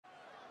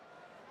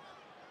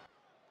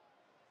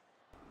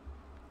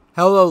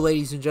Hello,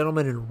 ladies and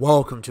gentlemen, and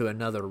welcome to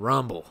another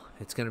Rumble.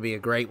 It's going to be a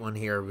great one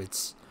here.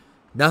 It's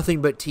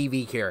nothing but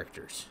TV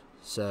characters.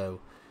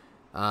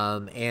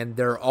 And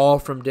they're all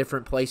from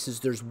different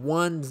places. There is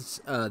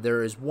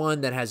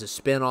one that has a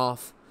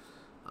spinoff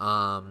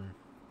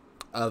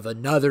of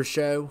another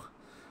show,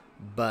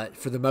 but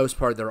for the most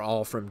part, they're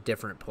all from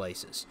different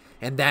places.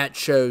 And that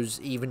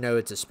shows, even though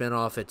it's a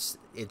spinoff,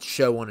 it's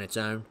show on its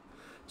own,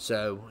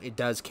 so it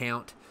does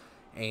count.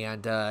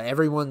 And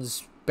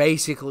everyone's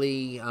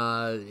basically,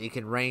 it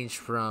can range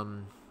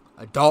from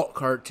adult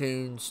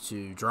cartoons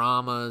to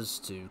dramas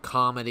to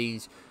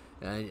comedies.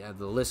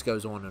 The list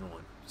goes on and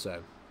on.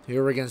 So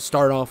here we're going to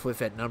start off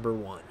with at number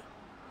 1.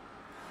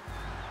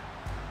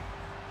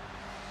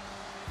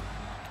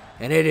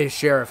 And it is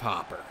Sheriff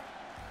Hopper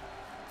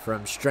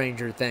from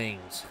Stranger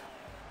Things.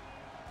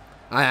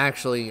 I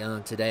actually,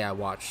 today I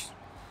watched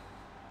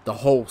the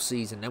whole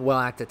season. And well,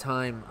 at the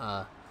time,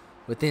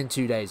 within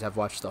 2 days, I've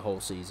watched the whole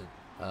season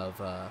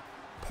of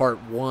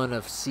part 1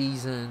 of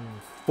season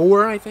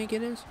 4, I think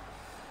it is.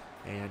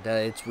 And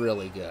it's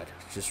really good.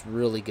 It's just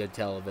really good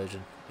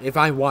television. If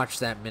I watch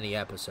that many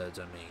episodes,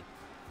 I mean,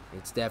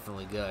 it's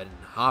definitely good.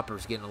 And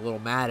Hopper's getting a little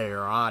mad at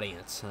our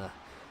audience. I'm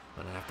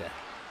going to have to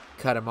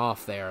cut him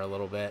off there a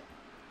little bit.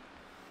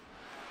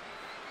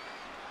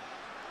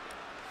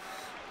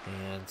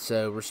 And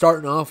so we're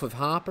starting off with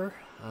Hopper.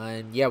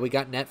 And yeah, we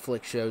got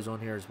Netflix shows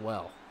on here as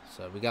well.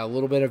 So we got a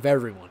little bit of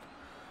everyone.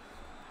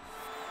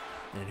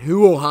 And who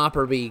will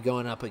Hopper be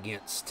going up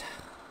against?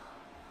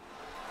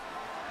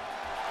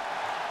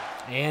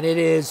 And it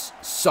is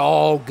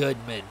Saul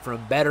Goodman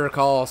from Better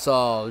Call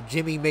Saul,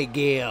 Jimmy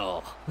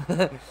McGill.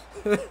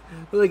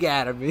 Look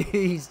at him.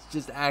 He's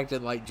just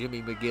acting like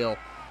Jimmy McGill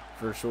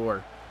for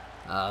sure.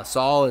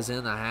 Saul is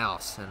in the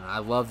house, and I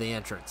love the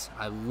entrance.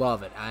 I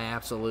love it. I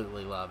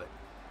absolutely love it.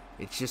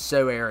 It's just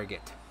so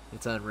arrogant.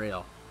 It's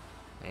unreal.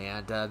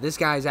 And this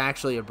guy's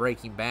actually a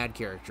Breaking Bad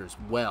character as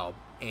well.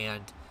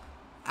 And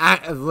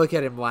look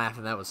at him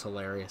laughing. That was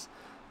hilarious.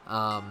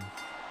 I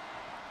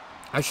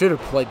should have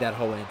played that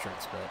whole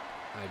entrance, but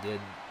I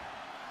didn't.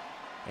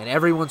 And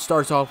everyone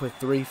starts off with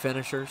 3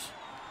 finishers.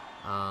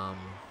 And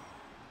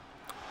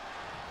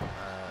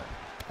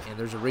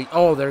there's a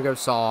oh, there goes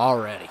Saul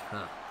already.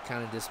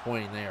 Kind of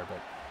disappointing there, but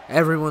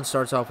everyone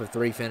starts off with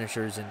 3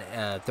 finishers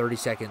and 30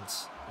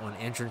 seconds on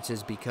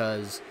entrances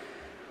because,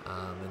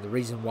 and the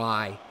reason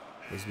why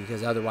is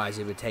because otherwise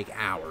it would take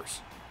hours.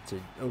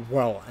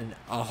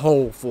 A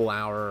whole full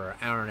hour or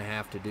hour and a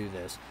half to do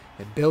this.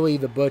 And Billy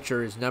the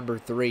Butcher is number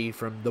 3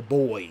 from The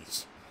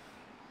Boys.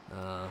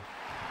 So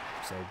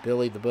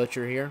Billy the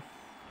Butcher here.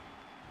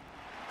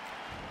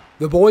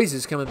 The Boys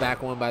is coming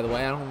back on, by the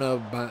way. I don't know,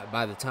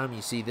 by the time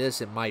you see this,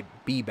 it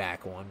might be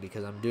back on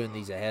because I'm doing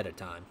these ahead of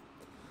time.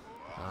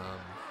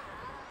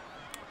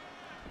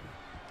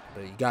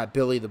 But you got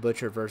Billy the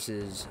Butcher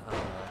versus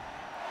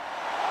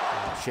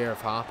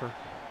Sheriff Hopper.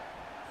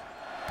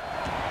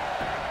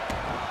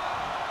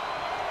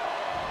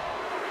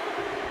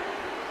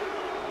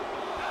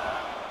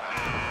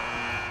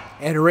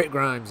 And Rick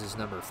Grimes is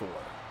number 4.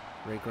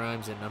 Rick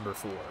Grimes at number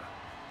 4.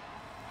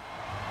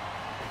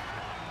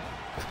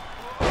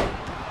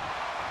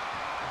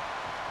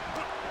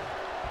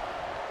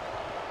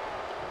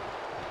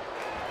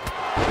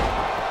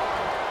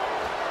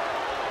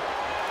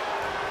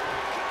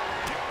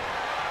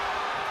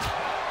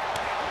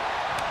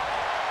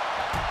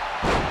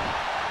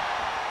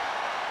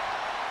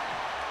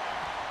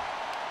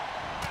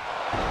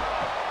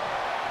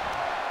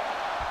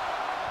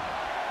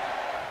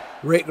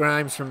 Rick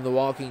Grimes from The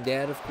Walking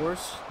Dead, of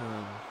course.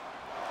 And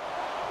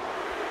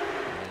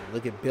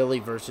look at Billy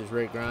versus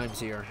Rick Grimes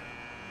here.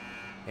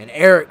 And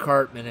Eric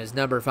Cartman is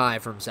number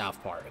 5 from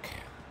South Park.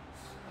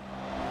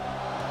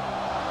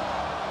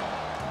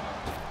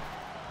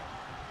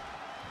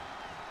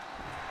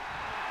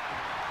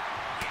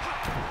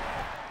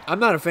 I'm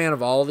not a fan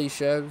of all of these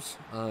shows.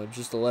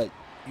 Just to let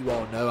you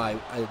all know,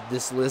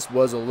 this list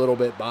was a little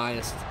bit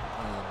biased.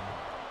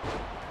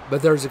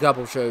 But there's a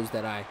couple shows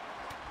that I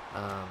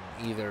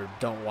either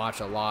don't watch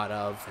a lot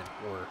of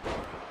or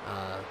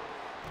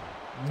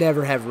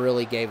never have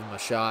really gave them a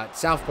shot.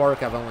 South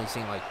Park, I've only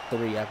seen like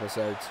 3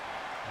 episodes.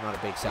 I'm not a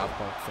big South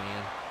Park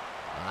fan.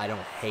 I don't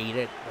hate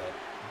it, but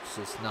it's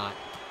just not.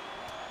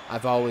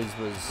 I've always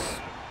was.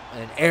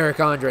 And Eric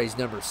Andre's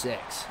number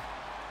 6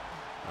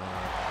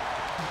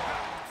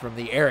 from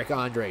the Eric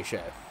Andre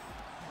Show.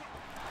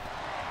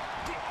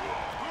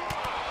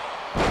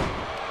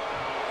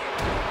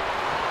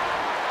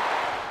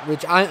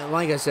 Which,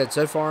 like I said,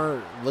 so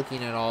far,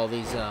 looking at all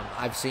these,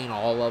 I've seen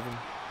all of them,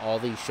 all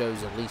these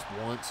shows at least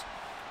once.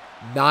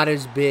 Not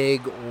as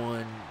big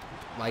on,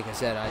 like I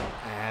said,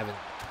 I've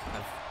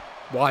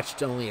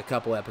watched only a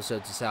couple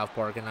episodes of South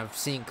Park, and I've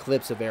seen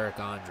clips of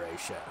Eric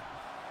Andre's show.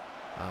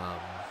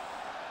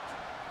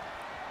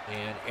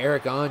 And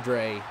Eric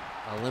Andre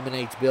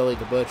eliminates Billy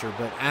the Butcher,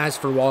 but as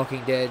for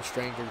Walking Dead,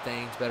 Stranger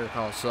Things, Better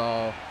Call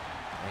Saul,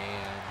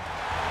 and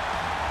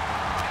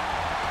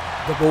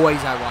The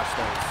Boys, I watch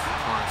those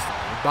constantly.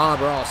 Bob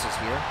Ross is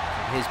here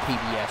from his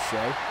PBS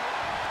show.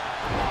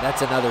 And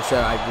that's another show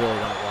I really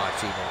don't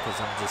watch either because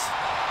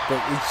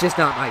it's just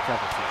not my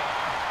cup of tea.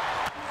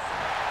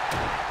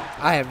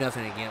 I have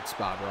nothing against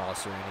Bob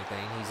Ross or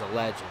anything. He's a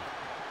legend.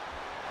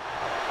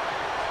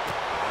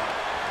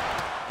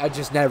 I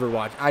just never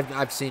watched.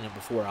 I've seen him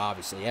before,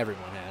 obviously.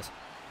 Everyone has.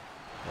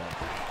 But,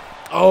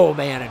 oh,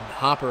 man, and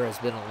Hopper has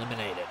been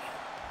eliminated.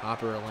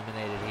 Hopper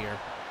eliminated here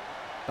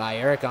by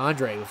Eric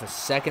Andre with a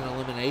second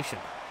elimination.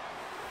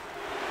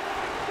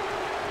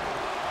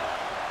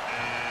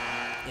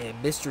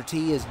 And Mr.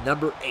 T is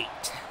number 8.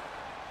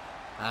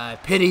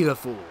 Pity the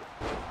Fool.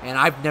 And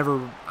I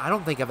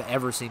don't think I've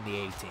ever seen the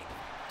A-Team.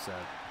 So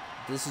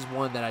this is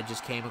one that I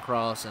just came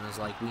across and was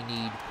like, we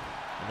need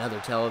another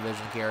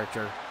television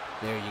character.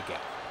 There you go.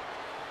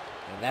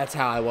 And that's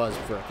how I was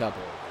for a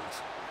couple of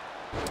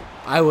these.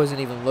 I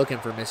wasn't even looking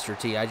for Mr.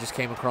 T. I just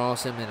came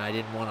across him and I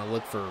didn't want to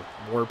look for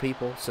more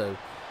people. So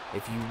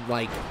if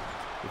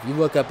you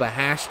look up a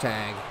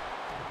hashtag,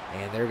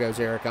 and there goes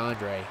Eric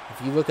Andre.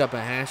 If you look up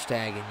a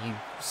hashtag and you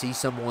see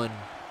someone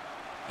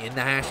in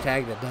the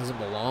hashtag that doesn't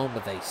belong,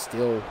 but they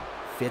still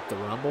fit the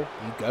Rumble,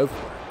 you go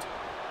for it.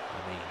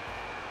 I mean,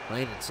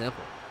 plain and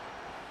simple.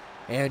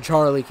 And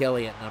Charlie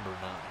Kelly at number 9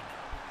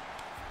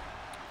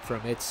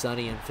 from It's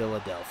Sunny in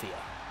Philadelphia.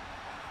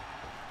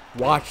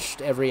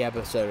 Watched every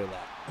episode of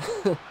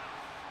that.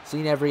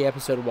 Seen every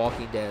episode of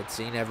Walking Dead.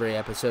 Seen every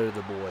episode of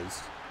The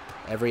Boys.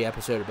 Every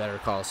episode of Better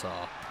Call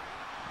Saul.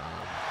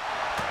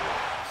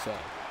 So.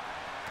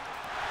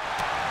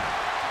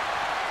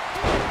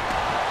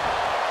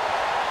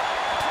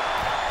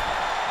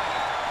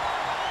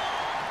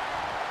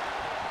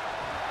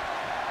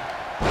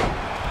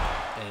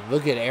 And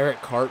look at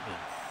Eric Cartman.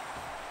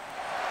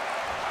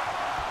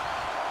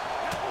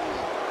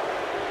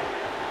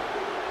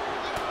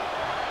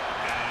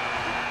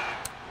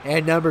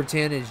 And number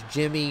 10 is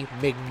Jimmy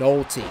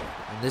McNulty.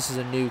 And this is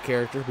a new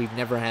character. We've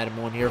never had him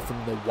on here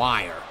from The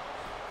Wire.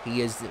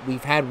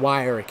 We've had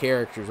Wire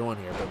characters on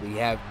here, but we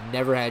have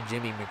never had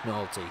Jimmy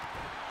McNulty.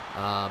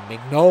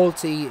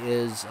 McNulty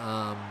is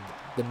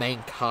the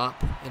main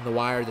cop in The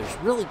Wire. There's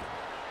really,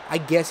 I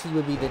guess he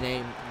would be the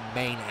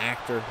main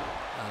actor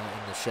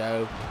in the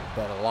show,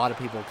 but a lot of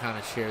people kind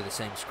of share the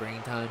same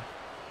screen time.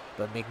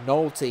 But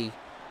McNulty,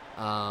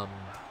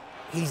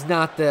 he's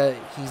not the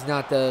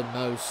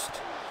most.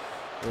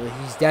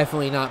 He's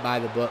definitely not by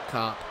the book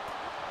cop,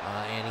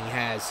 and he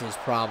has his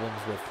problems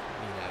with,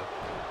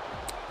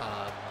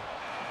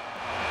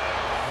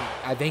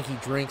 I think he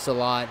drinks a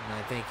lot, and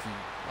I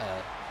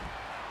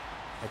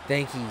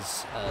think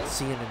he's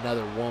seeing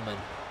another woman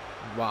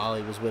while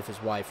he was with his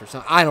wife or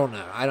something. I don't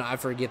know. I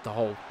forget the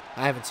whole.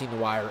 I haven't seen The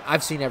Wire.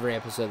 I've seen every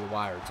episode of The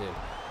Wire too,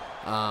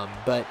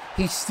 but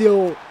he's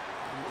still,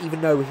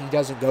 even though he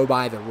doesn't go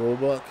by the rule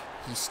book,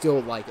 he's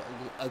still like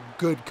a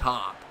good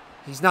cop.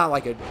 He's not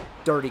like a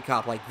dirty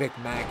cop like Vic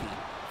Mackey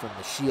from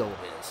The Shield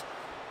is.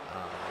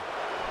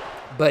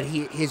 But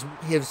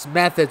his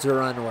methods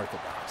are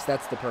unorthodox.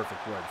 That's the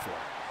perfect word for it.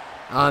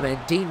 And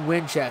Dean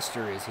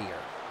Winchester is here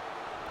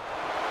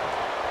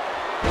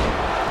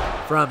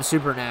from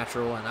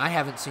Supernatural, and I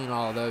haven't seen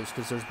all of those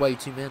because there's way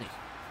too many.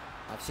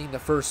 I've seen the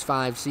first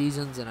 5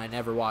 seasons, and I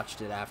never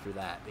watched it after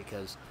that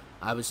because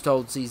I was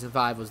told season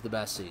 5 was the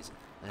best season.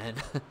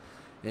 And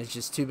it's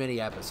just too many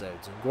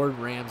episodes. And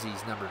Gordon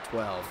Ramsay's number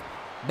 12.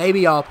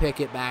 Maybe I'll pick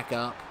it back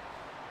up.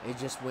 It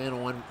just went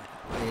on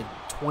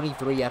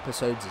 23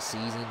 episodes a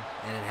season,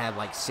 and it had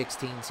like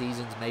 16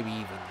 seasons, maybe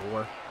even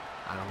more.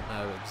 I don't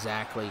know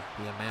exactly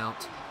the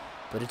amount,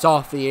 but it's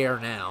off the air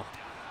now.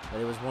 But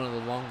it was one of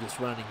the longest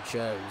running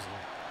shows,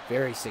 and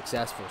very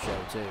successful show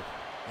too.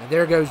 And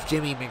there goes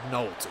Jimmy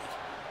McNulty.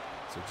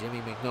 So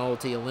Jimmy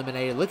McNulty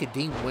eliminated. Look at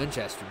Dean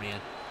Winchester,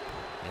 man.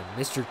 And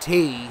Mr.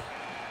 T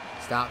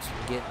stops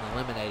from getting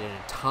eliminated.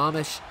 And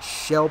Thomas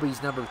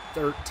Shelby's number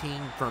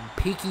 13 from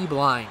Peaky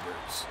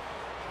Blinders,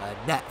 a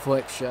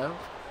Netflix show.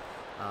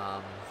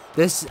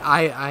 This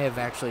I have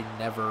actually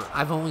never.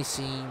 I've only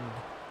seen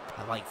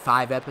like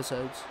 5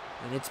 episodes,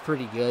 and it's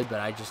pretty good, but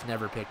I just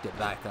never picked it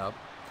back up,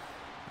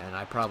 and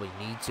I probably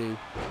need to.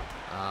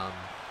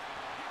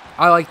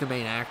 I like the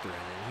main actor in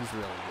it; he's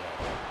really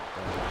good.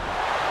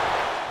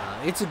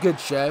 But, it's a good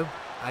show.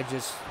 I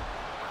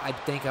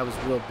think I was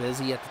real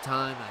busy at the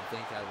time. I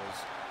think I was.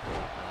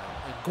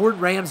 And Gordon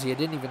Ramsay, I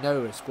didn't even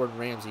know it was Gordon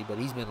Ramsay, but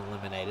he's been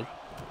eliminated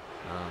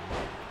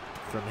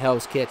from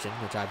Hell's Kitchen,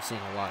 which I've seen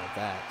a lot of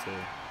that too.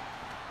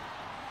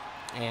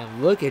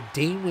 And look at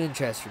Dean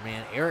Winchester,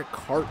 man. Eric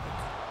Cartman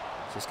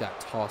just got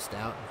tossed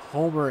out. And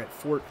Homer at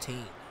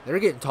 14. They're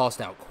getting tossed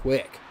out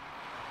quick.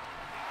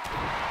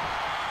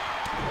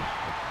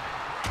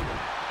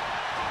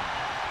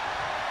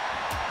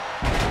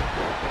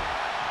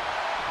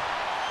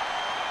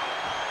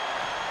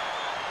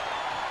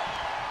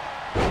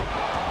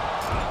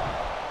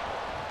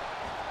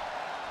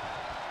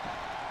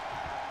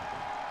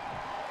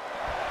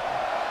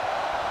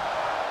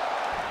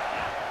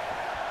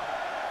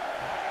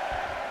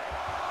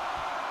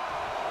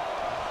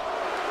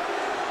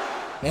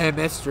 And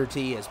Mr.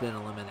 T has been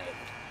eliminated.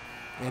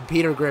 And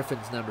Peter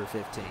Griffin's number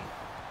 15.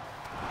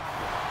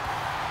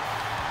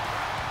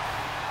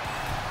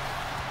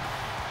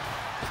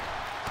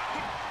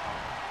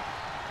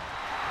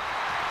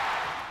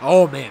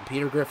 Oh man,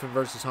 Peter Griffin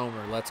versus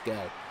Homer. Let's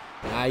go.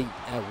 And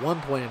at one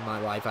point in my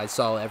life, I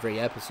saw every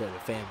episode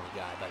of Family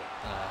Guy, but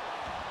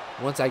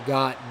once I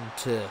got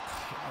into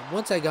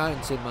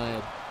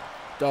my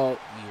adult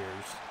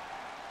years,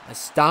 I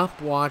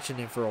stopped watching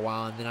it for a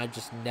while, and then I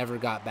just never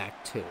got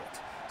back to it.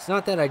 It's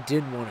not that I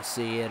didn't want to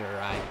see it,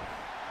 or I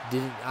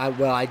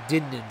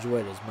didn't enjoy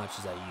it as much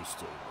as I used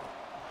to.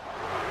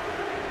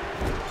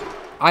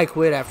 I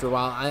quit after a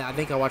while. I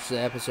think I watched the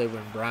episode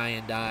when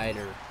Brian died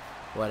or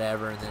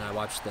whatever, and then I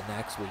watched the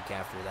next week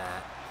after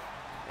that.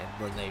 And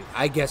when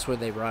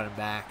they brought him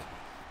back,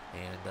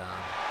 and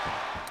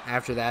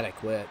after that I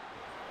quit.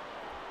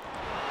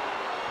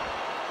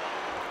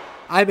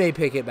 I may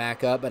pick it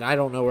back up, but I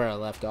don't know where I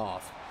left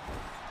off.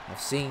 I've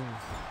seen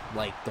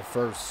like the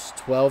first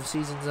 12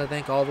 seasons, I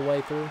think, all the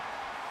way through.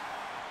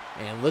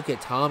 And look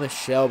at Thomas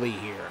Shelby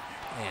here,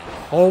 and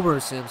Homer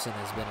Simpson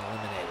has been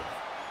eliminated.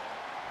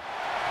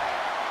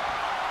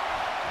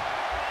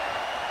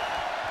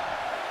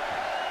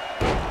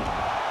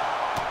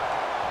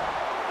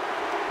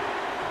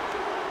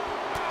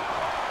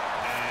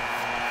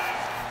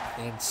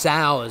 And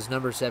Sal is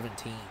number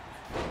 17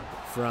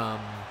 from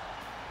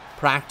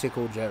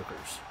Practical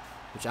Jokers,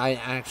 which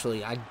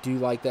I do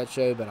like that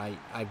show, but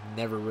I've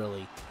never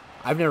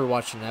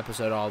watched an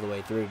episode all the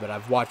way through, but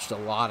I've watched a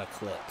lot of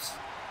clips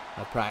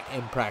of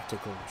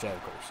Impractical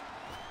Jokers,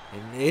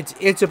 and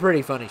it's a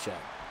pretty funny show.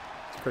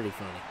 It's pretty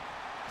funny.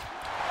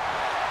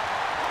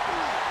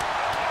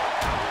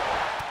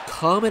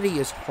 Comedy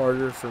is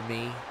harder for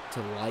me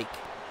to like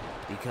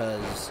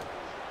because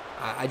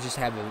I just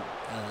have a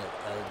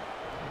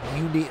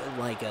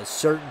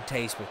certain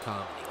taste with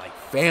comedy, like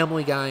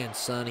Family Guy and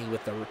Sunny.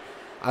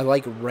 I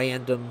like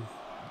random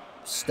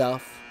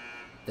stuff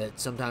that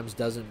sometimes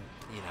doesn't,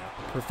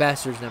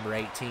 Professor's number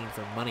 18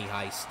 from Money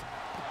Heist,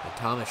 and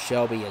Thomas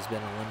Shelby has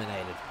been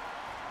eliminated.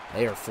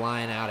 They are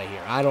flying out of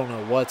here. I don't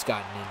know what's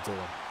gotten into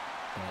them,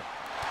 but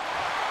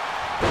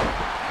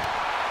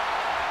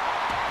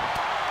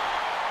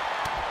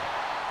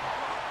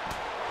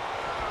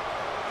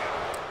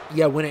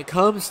yeah, when it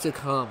comes to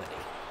comedy,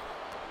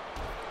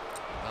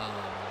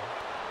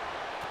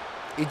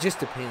 it just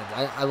depends.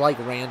 I like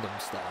random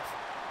stuff.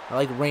 I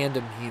like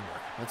random humor.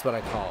 That's what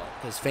I call it.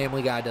 Because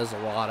Family Guy does a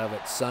lot of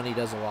it. Sunny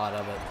does a lot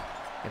of it.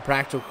 And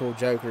Practical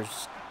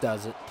Jokers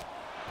does it.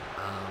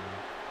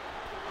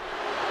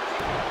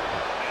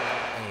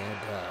 And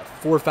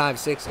 4, 5,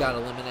 6 got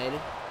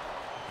eliminated.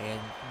 And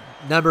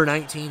number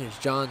 19 is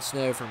Jon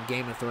Snow from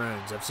Game of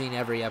Thrones. I've seen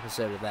every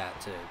episode of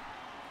that, too.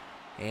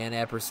 And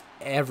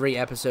every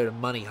episode of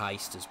Money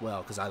Heist as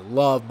well, because I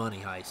love Money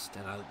Heist.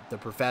 And the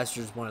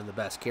Professor's one of the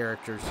best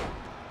characters.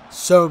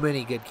 So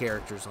many good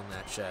characters on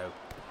that show.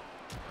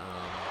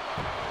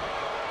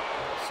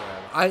 So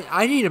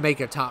I need to make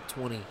a top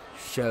 20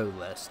 show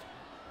list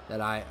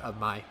of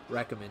my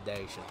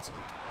recommendations.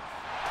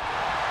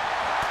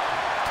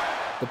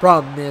 The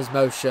problem is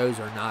most shows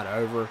are not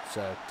over,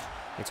 so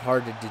it's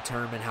hard to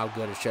determine how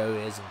good a show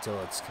is until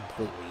it's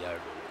completely over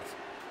with.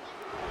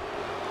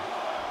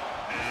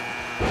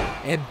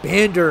 And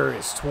Bender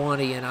is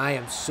 20, and I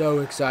am so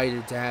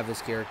excited to have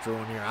this character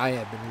on here. I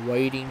have been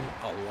waiting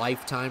a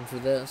lifetime for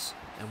this,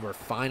 and we're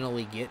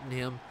finally getting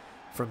him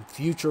from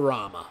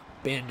Futurama.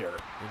 Bender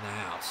in the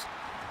house.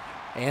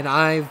 And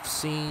I've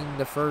seen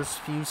the first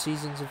few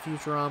seasons of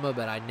Futurama,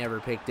 but I never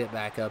picked it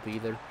back up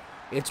either.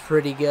 It's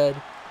pretty good.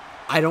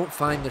 I don't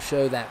find the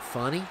show that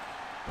funny.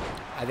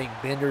 I think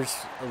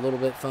Bender's a little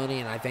bit funny,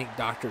 and I think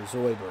Dr.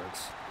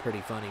 Zoidberg's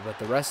pretty funny, but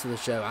the rest of the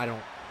show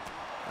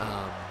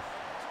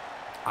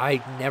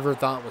I never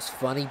thought was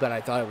funny, but I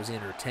thought it was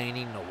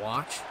entertaining to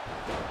watch.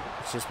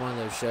 It's just one of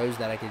those shows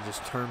that I could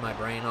just turn my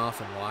brain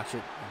off and watch it,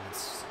 and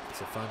it's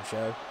a fun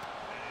show.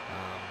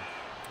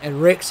 And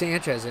Rick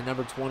Sanchez at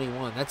number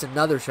 21. That's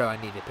another show I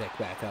need to pick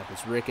back up.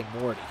 It's Rick and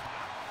Morty.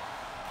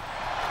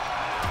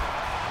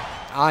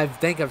 I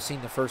think I've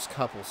seen the first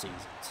couple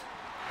seasons.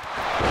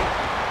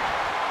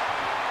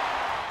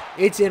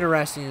 It's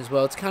interesting as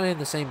well. It's kind of in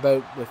the same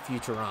boat with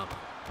Futurama.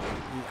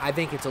 I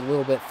think it's a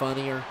little bit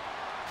funnier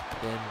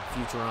than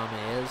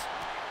Futurama is,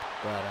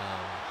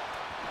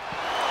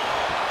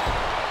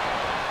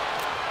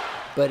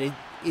 but it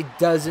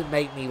doesn't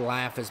make me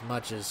laugh as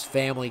much as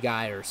Family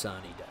Guy or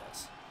Sunny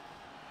does,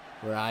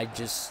 where I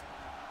just,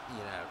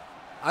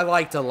 I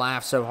like to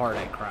laugh so hard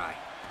I cry.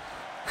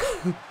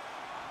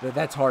 But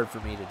that's hard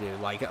for me to do.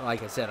 Like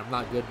I said, I'm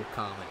not good with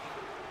comedy.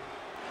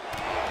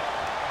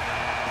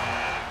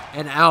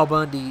 And Al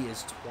Bundy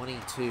is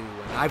 22,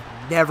 and I've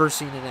never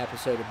seen an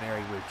episode of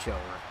Married with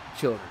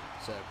Children,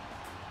 so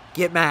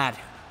get mad.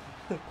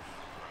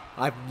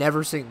 I've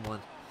never seen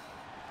one.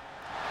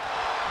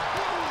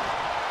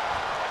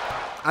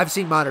 I've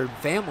seen Modern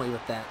Family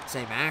with that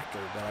same actor,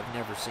 but I've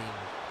never seen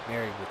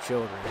Married with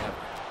Children ever.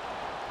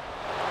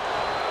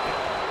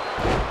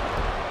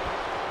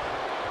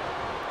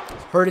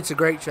 Heard it's a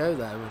great show,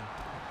 though, and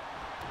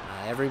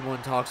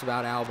everyone talks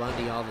about Al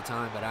Bundy all the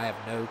time, but I have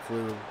no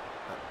clue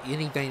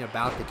anything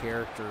about the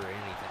character or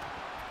anything.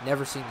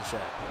 Never seen the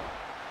show.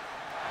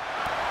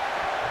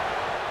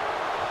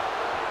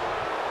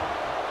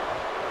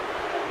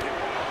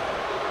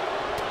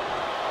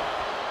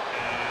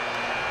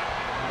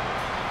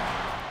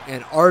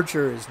 And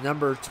Archer is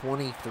number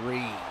 23.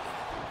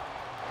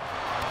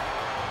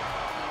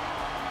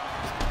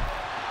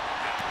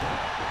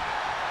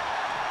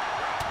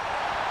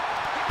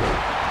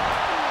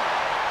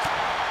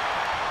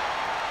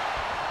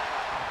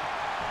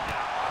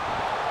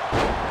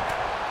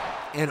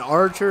 And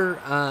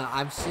Archer,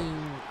 I've seen,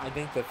 I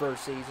think, the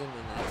first season,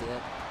 and that's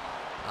it.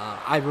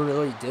 I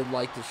really did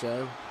like the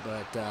show,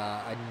 but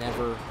I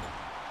never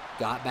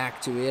got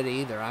back to it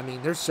either. I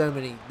mean, there's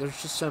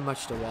just so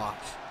much to watch.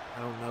 I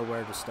don't know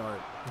where to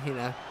start, you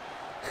know.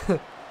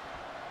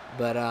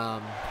 But I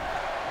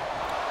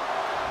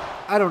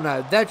don't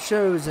know. That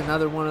show is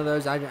another one of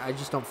those. I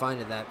just don't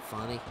find it that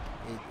funny.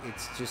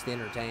 It's just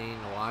entertaining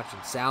to watch.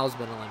 And Sal's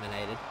been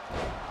eliminated,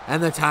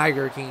 and the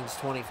Tiger King's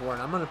 24.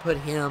 And I'm gonna put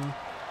him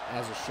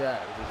as a show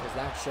because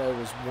that show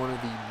was one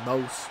of the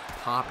most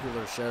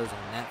popular shows on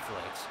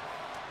Netflix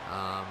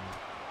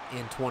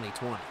in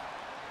 2020, and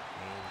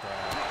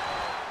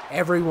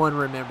everyone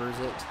remembers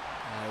it.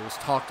 It was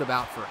talked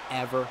about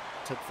forever.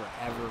 It took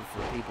forever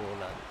for people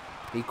to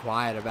be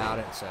quiet about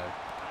it. So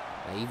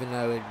even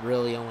though it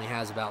really only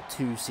has about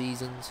 2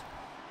 seasons,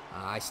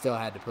 I still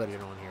had to put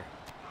it on here.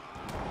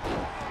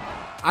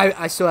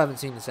 I still haven't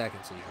seen the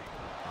second season.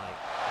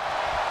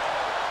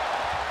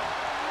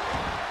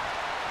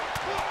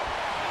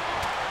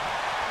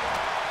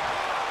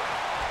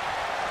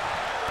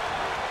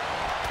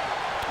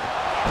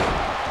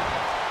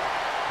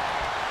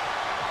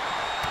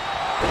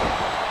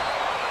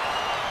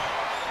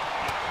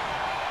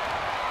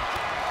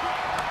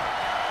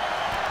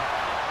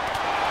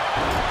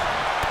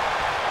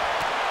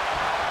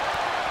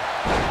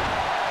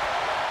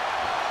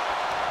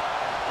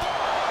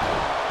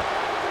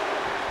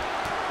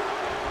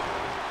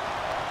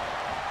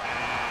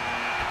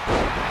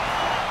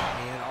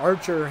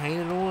 Archer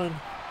hanging on,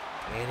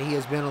 and he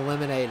has been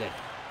eliminated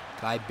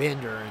by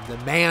Bender and the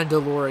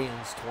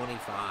Mandalorian's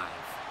 25.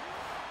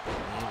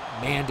 And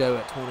Mando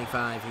at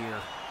 25 here.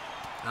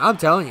 I'm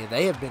telling you,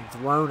 they have been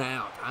thrown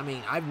out. I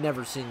mean, I've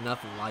never seen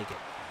nothing like it.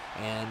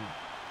 And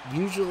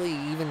usually,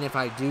 even if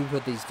I do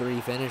put these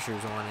 3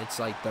 finishers on, it's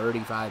like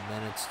 35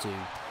 minutes to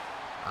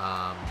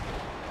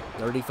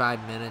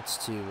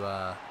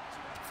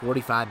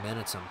 45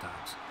 minutes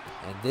sometimes.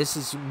 And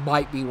this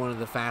might be one of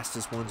the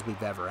fastest ones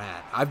we've ever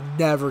had. I've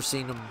never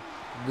seen them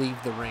leave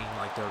the ring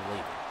like they're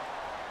leaving.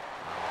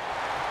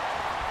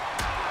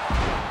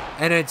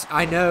 And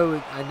I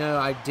know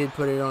I did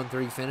put it on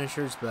 3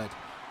 finishers, but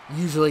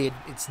usually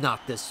it's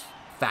not this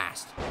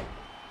fast.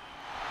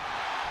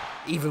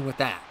 Even with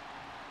that.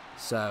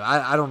 So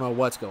I don't know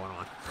what's going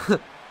on.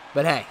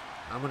 But hey,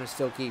 I'm going to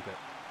still keep it.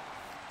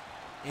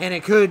 And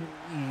it could,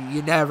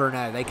 you never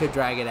know. They could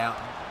drag it out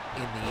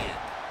in the end.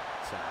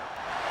 So.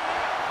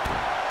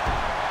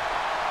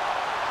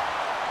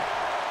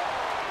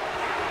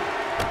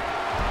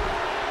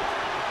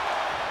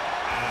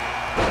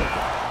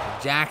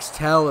 Jax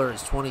Teller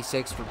is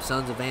 26 from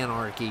Sons of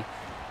Anarchy.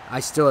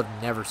 I still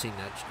have never seen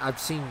that. I've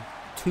seen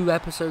 2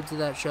 episodes of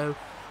that show.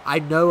 I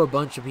know a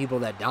bunch of people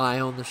that die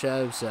on the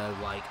show, so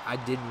like I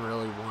didn't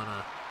really want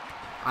to.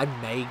 I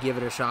may give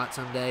it a shot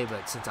someday,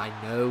 but since I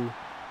know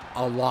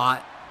a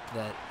lot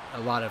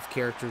of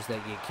characters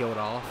that get killed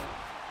off,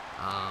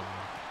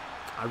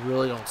 I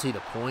really don't see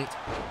the point.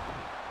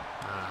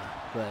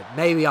 But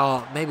maybe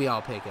I'll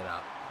pick it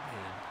up.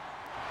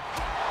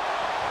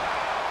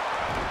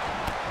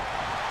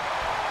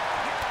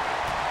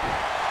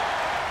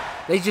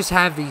 They just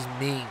have these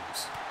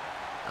memes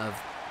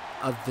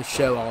of the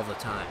show all the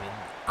time, and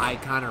I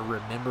kind of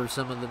remember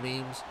some of the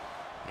memes,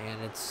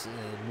 and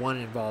one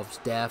involves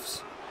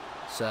deaths,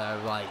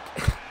 so like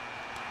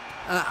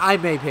I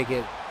may pick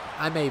it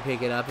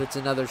up. It's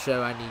another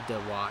show I need to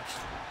watch.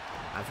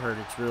 I've heard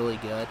it's really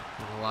good,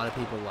 and a lot of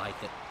people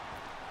like it.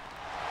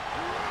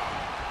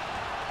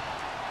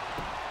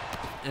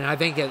 And I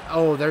think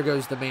there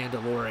goes the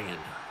Mandalorian,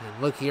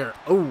 and look here,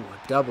 a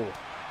double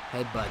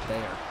headbutt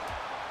there.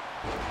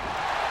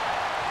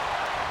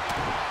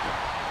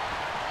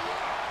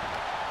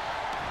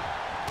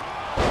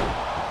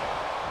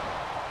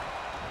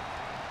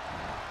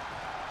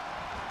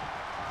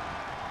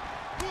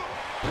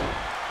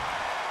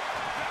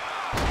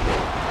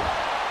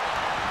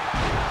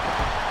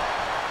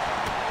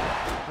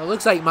 It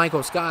looks like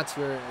Michael Scott's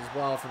here as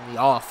well from The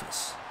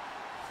Office.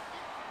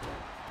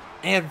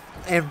 And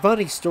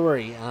funny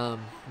story,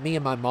 me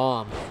and my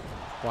mom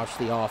watched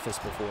The Office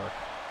before.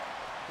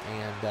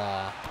 And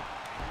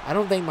I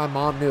don't think my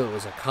mom knew it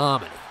was a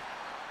comedy.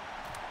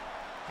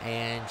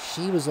 And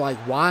she was like,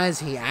 why is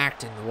he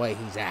acting the way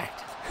he's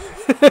acting?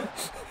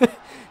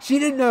 She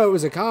didn't know it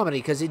was a comedy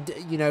because it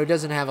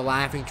doesn't have a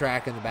laughing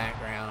track in the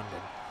background.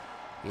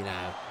 And,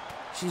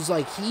 she's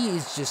like, he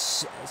is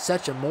just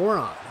such a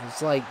moron.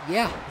 It's like,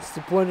 yeah, it's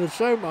the point of the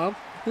show, Mom.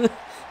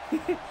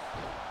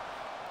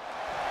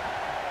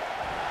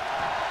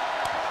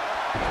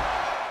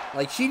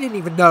 Like, she didn't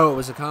even know it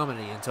was a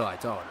comedy until I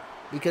told her.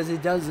 Because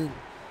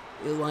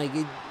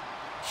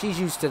she's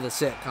used to the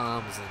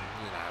sitcoms and,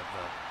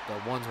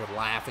 the ones with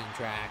laughing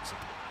tracks and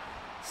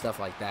stuff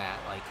like that.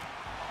 Like,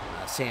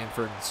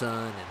 Sanford and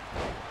Son,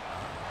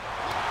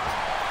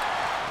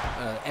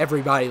 and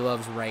Everybody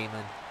Loves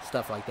Raymond,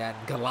 stuff like that.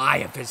 And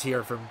Goliath is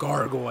here from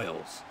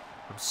Gargoyles.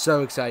 I'm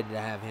so excited to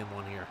have him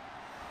on here.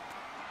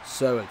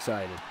 So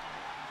excited.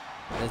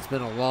 It's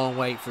been a long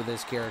wait for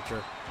this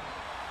character.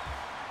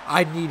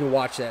 I need to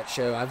watch that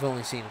show. I've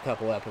only seen a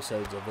couple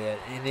episodes of it,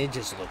 and it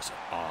just looks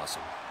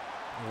awesome.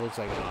 It looks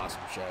like an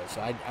awesome show.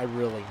 So I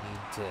really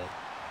need to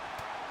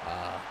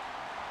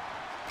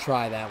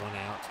try that one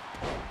out.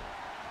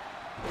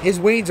 His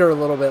wings are a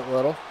little bit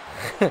little.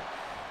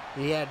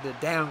 He had to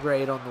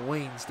downgrade on the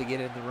wings to get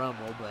in the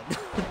Rumble, but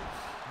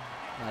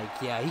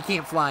like, yeah, he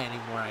can't fly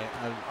anymore.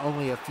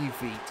 Only a few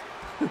feet.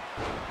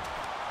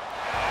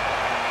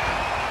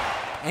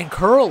 And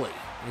Curly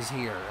is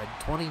here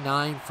at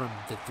 29 from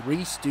the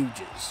Three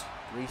Stooges.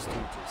 Three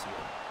Stooges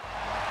here.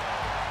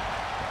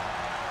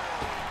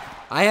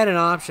 I had an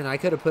option. I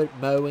could have put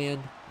Mo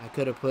in. I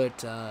could have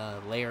put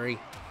Larry.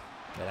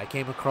 But I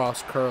came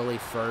across Curly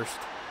first,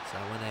 so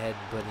I went ahead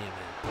and put him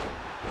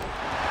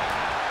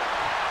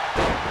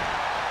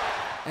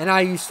in. And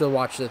I used to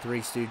watch the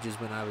Three Stooges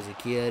when I was a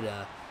kid.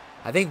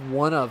 I think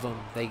one of them,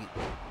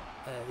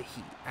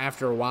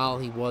 after a while,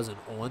 he wasn't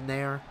on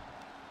there.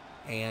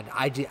 And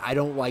I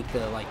don't like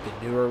the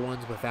newer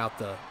ones without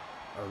the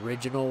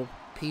original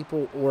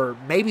people, or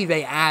maybe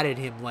they added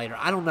him later.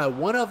 I don't know.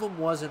 One of them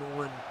wasn't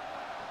on.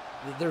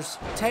 There's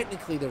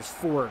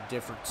 4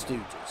 different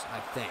Stooges, I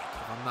think.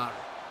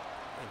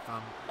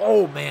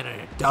 Oh man, in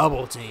a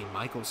double team,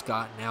 Michael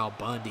Scott and Al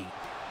Bundy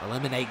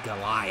eliminate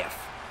Goliath,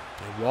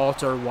 and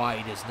Walter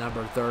White is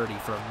number 30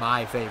 from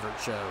my favorite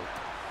show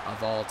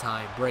of all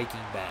time, Breaking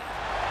Bad.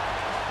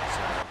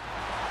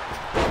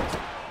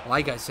 So,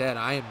 like I said,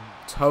 I am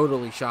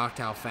totally shocked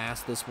how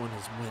fast this one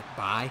has went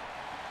by.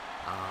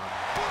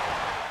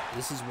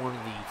 This is one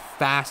of the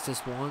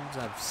fastest ones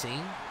I've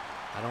seen.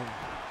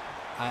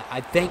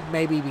 I think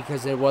maybe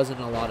because there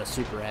wasn't a lot of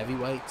super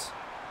heavyweights,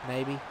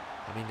 maybe.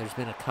 I mean, there's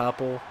been a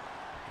couple,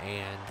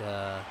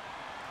 and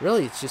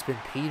really it's just been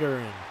Peter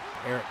and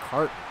Eric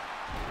Cartman.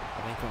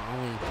 I think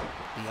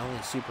the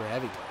only super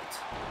heavyweights.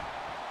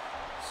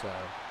 So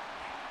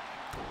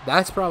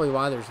that's probably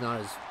why there's not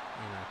as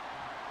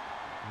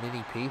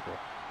many people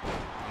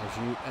as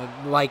you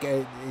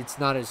it's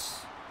not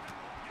as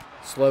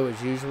slow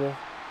as usual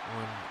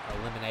on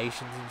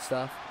eliminations and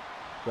stuff.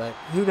 But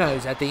who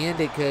knows? At the end,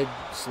 it could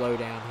slow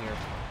down here.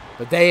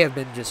 But they have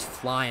been just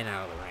flying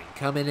out of the ring,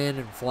 coming in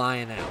and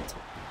flying out.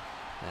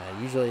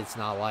 Usually, it's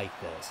not like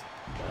this.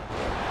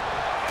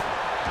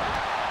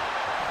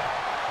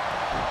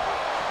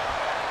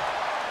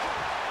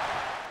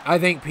 I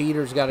think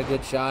Peter's got a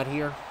good shot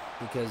here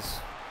because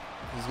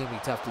he's going to be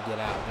tough to get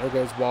out. And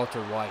there goes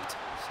Walter White.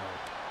 So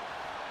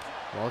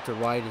Walter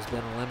White has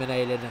been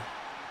eliminated,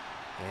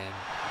 and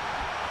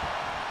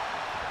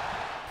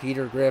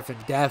Peter Griffin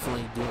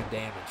definitely doing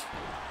damage.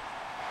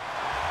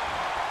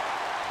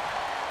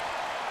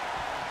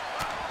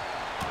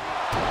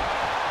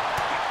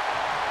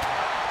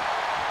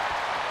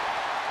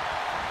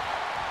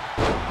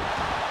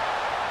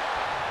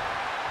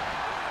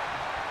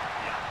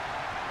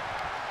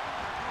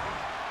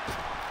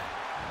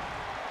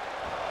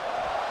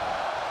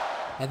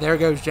 And there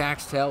goes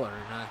Jax Teller.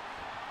 And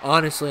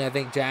honestly, I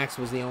think Jax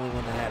was the only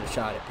one that had a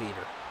shot at Peter.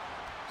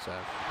 So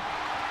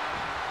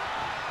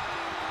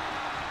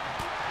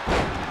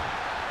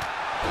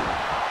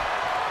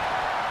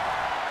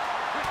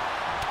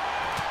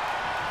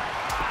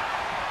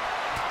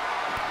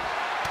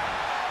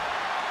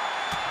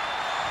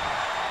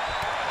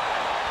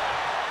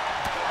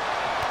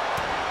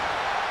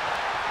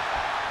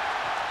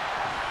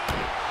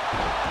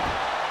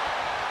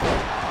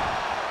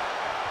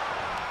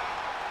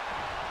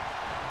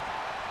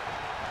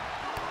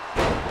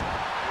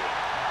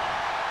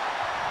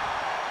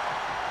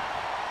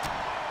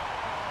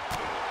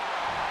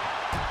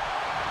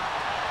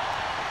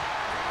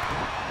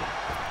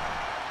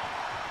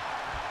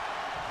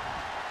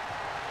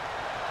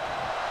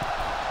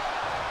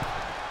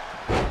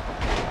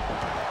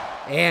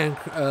and,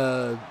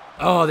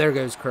 oh, there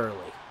goes Curly.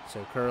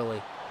 So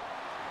Curly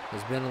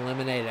has been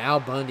eliminated. Al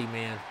Bundy,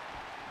 man,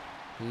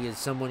 he is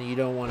someone you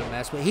don't want to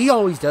mess with. He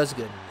always does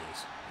good in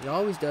these. He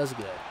always does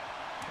good.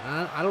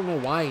 I don't know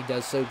why he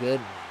does so good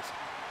in these.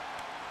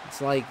 It's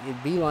like,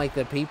 it'd be like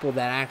the people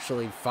that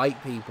actually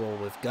fight people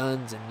with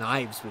guns and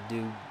knives would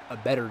do a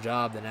better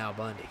job than Al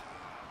Bundy.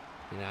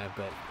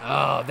 But,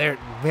 oh, there,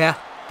 yeah.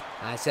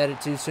 I said it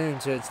too soon,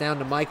 so it's down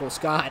to Michael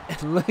Scott.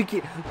 Look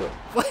at,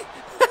 what?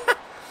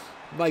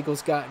 Michael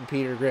Scott and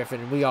Peter Griffin,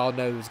 and we all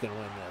know who's going to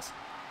win this.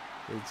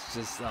 It's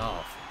just,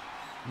 oh,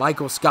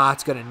 Michael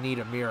Scott's going to need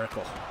a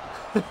miracle.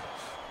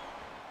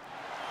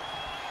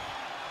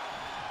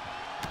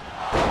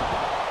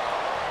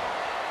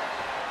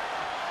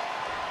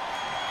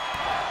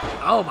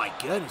 Oh my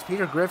goodness,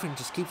 Peter Griffin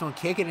just keeps on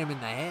kicking him in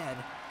the head.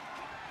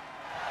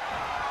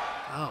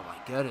 Oh my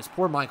goodness,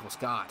 poor Michael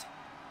Scott.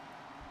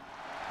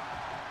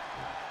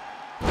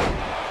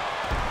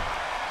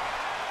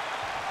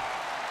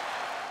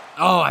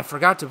 Oh, I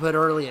forgot to put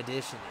early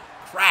edition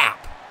in.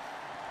 Crap.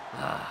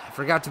 I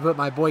forgot to put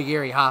my boy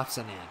Gary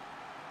Hobson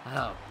in.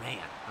 Oh, man.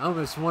 I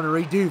almost want to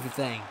redo the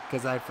thing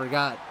because I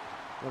forgot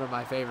one of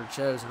my favorite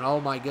shows. And oh,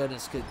 my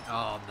goodness.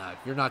 Oh, no.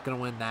 You're not going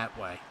to win that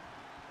way.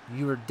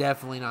 You are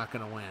definitely not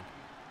going to win.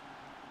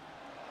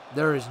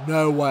 There is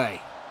no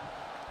way.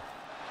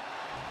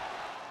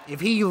 If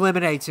he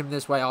eliminates him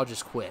this way, I'll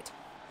just quit.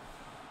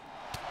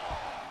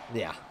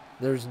 Yeah.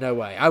 There's no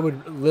way. I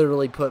would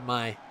literally put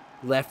my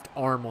left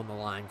arm on the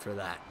line for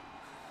that.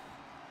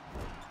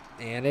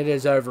 And it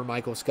is over,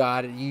 Michael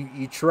Scott.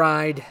 You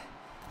tried,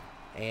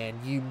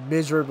 and you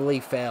miserably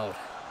failed.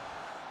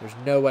 There's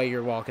no way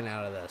you're walking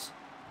out of this.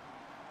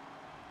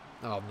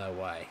 Oh, no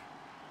way.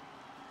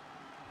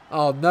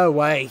 Oh, no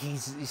way.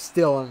 He's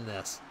still in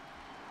this.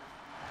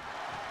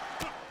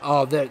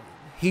 Oh,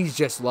 he's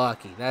just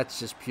lucky. That's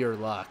just pure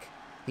luck.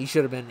 He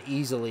should have been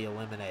easily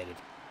eliminated.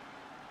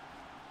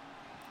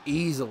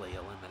 Easily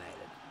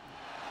eliminated.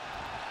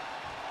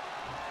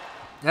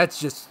 That's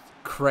just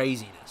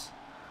craziness.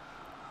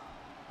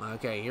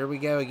 Okay, here we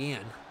go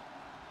again.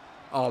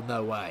 Oh,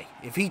 no way.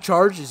 If he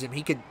charges him,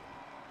 he could...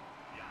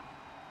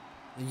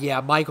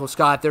 Yeah, Michael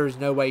Scott, there is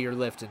no way you're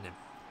lifting him.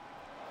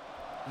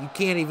 You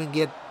can't even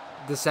get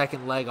the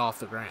second leg off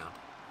the ground.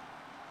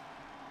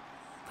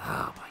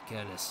 Oh, my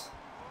goodness.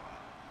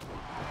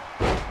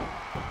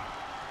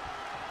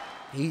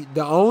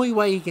 The only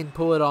way he can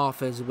pull it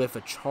off is with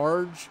a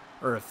charge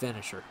or a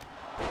finisher.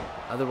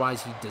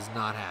 Otherwise, he does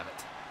not have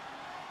it.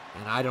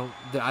 And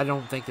I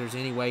don't think there's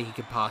any way he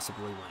could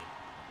possibly win.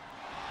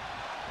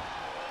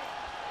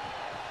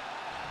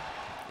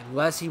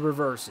 Unless he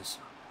reverses,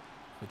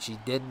 which he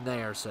didn't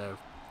there, so.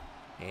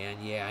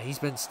 And yeah, he's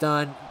been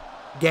stunned.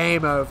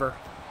 Game over.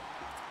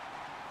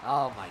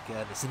 Oh my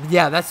goodness. And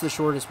yeah, that's the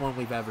shortest one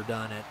we've ever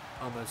done at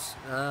almost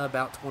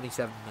about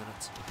 27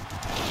 minutes.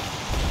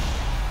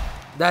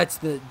 That's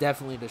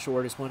definitely the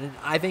shortest one, and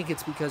I think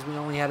it's because we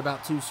only had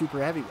about 2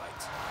 super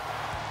heavyweights.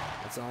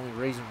 That's the only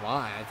reason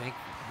why. I think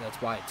that's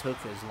why it took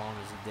as long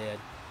as it did.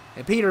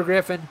 And Peter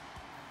Griffin,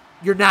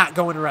 you're not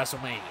going to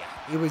WrestleMania.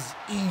 It was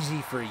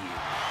easy for you.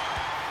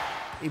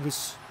 It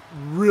was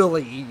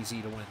really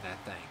easy to win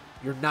that thing.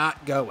 You're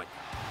not going.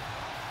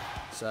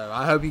 So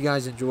I hope you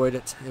guys enjoyed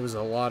it. It was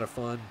a lot of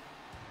fun.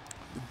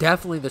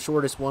 Definitely the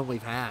shortest one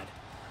we've had,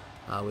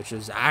 which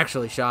is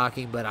actually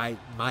shocking, but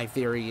my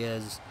theory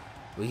is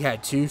we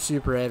had 2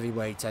 super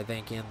heavyweights, I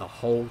think, in the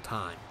whole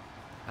time.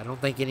 I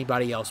don't think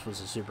anybody else was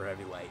a super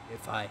heavyweight.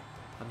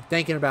 I'm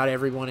thinking about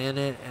everyone in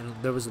it, and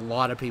there was a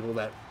lot of people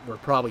that were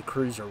probably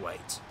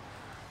cruiserweights.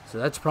 So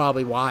that's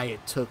probably why it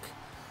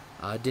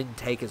didn't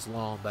take as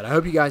long. But I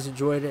hope you guys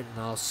enjoyed it, and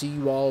I'll see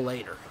you all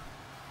later.